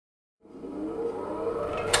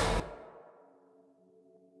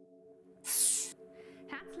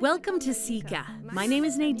Welcome to SIKA. My name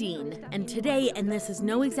is Nadine, and today, and this is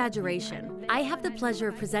no exaggeration, I have the pleasure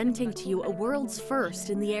of presenting to you a world's first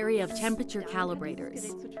in the area of temperature calibrators.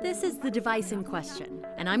 This is the device in question,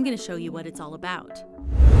 and I'm going to show you what it's all about.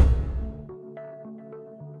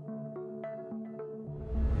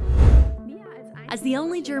 As the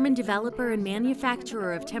only German developer and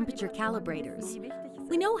manufacturer of temperature calibrators,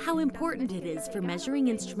 we know how important it is for measuring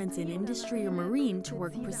instruments in industry or marine to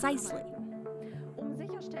work precisely.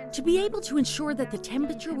 To be able to ensure that the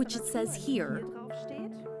temperature which it says here,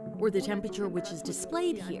 or the temperature which is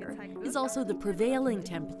displayed here, is also the prevailing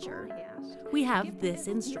temperature, we have this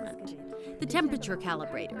instrument, the temperature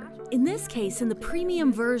calibrator. In this case, in the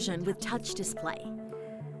premium version with touch display.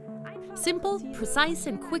 Simple, precise,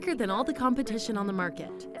 and quicker than all the competition on the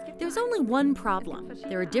market. There's only one problem.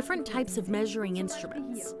 There are different types of measuring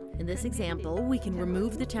instruments. In this example, we can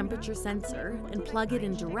remove the temperature sensor and plug it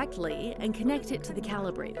in directly and connect it to the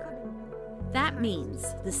calibrator. That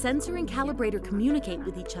means the sensor and calibrator communicate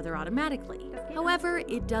with each other automatically. However,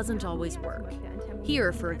 it doesn't always work.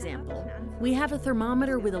 Here, for example, we have a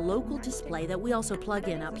thermometer with a local display that we also plug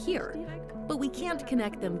in up here, but we can't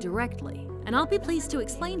connect them directly. And I'll be pleased to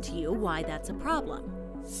explain to you why that's a problem.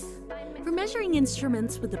 For measuring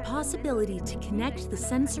instruments with the possibility to connect the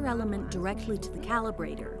sensor element directly to the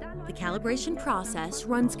calibrator, the calibration process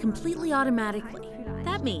runs completely automatically.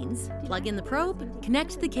 That means plug in the probe,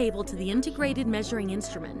 connect the cable to the integrated measuring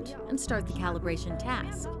instrument, and start the calibration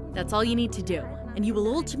task. That's all you need to do, and you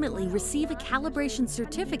will ultimately receive a calibration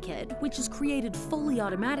certificate which is created fully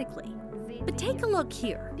automatically. But take a look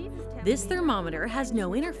here. This thermometer has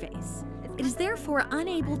no interface. It is therefore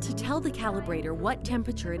unable to tell the calibrator what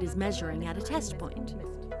temperature it is measuring at a test point.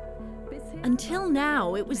 Until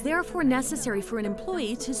now, it was therefore necessary for an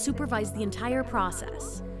employee to supervise the entire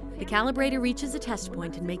process. The calibrator reaches a test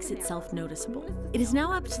point and makes itself noticeable. It is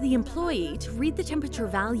now up to the employee to read the temperature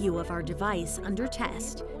value of our device under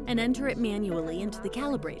test and enter it manually into the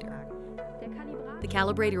calibrator. The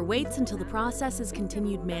calibrator waits until the process is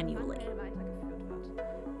continued manually.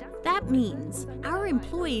 That means our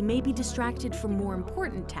employee may be distracted from more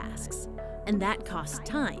important tasks, and that costs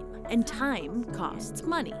time, and time costs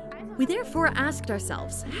money. We therefore asked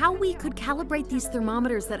ourselves how we could calibrate these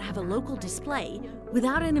thermometers that have a local display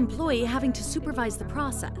without an employee having to supervise the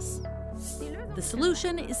process. The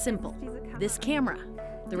solution is simple: this camera.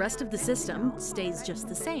 The rest of the system stays just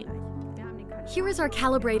the same. Here is our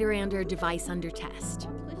calibrator and our device under test.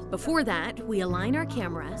 Before that, we align our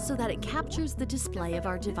camera so that it captures the display of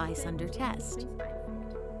our device under test.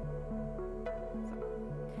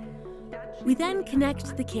 We then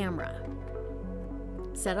connect the camera,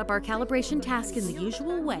 set up our calibration task in the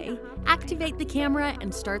usual way, activate the camera,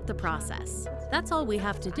 and start the process. That's all we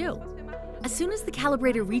have to do. As soon as the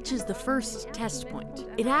calibrator reaches the first test point,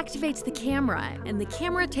 it activates the camera, and the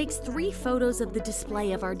camera takes 3 photos of the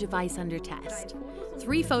display of our device under test.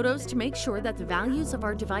 3 photos to make sure that the values of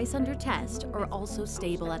our device under test are also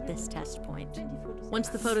stable at this test point. Once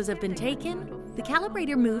the photos have been taken, the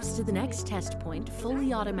calibrator moves to the next test point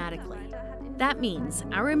fully automatically. That means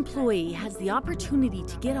our employee has the opportunity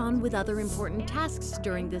to get on with other important tasks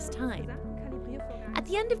during this time. At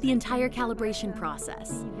the end of the entire calibration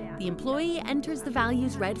process, the employee enters the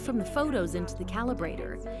values read from the photos into the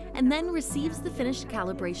calibrator and then receives the finished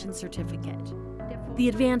calibration certificate. The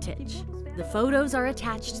advantage: the photos are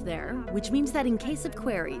attached there, which means that in case of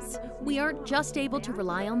queries, we aren't just able to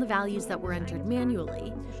rely on the values that were entered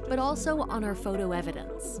manually, but also on our photo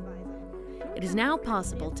evidence. It is now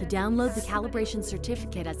possible to download the calibration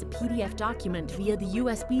certificate as a PDF document via the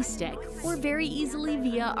USB stick or very easily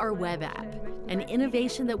via our web app, an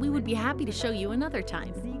innovation that we would be happy to show you another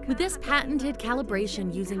time. With this patented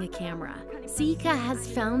calibration using a camera, SIKA has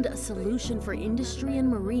found a solution for industry and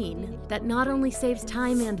marine that not only saves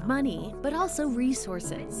time and money, but also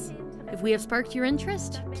resources. If we have sparked your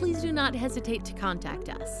interest, please do not hesitate to contact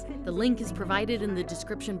us. The link is provided in the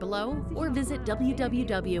description below, or visit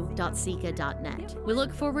www.sika.net. We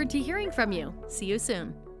look forward to hearing from you. See you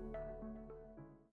soon.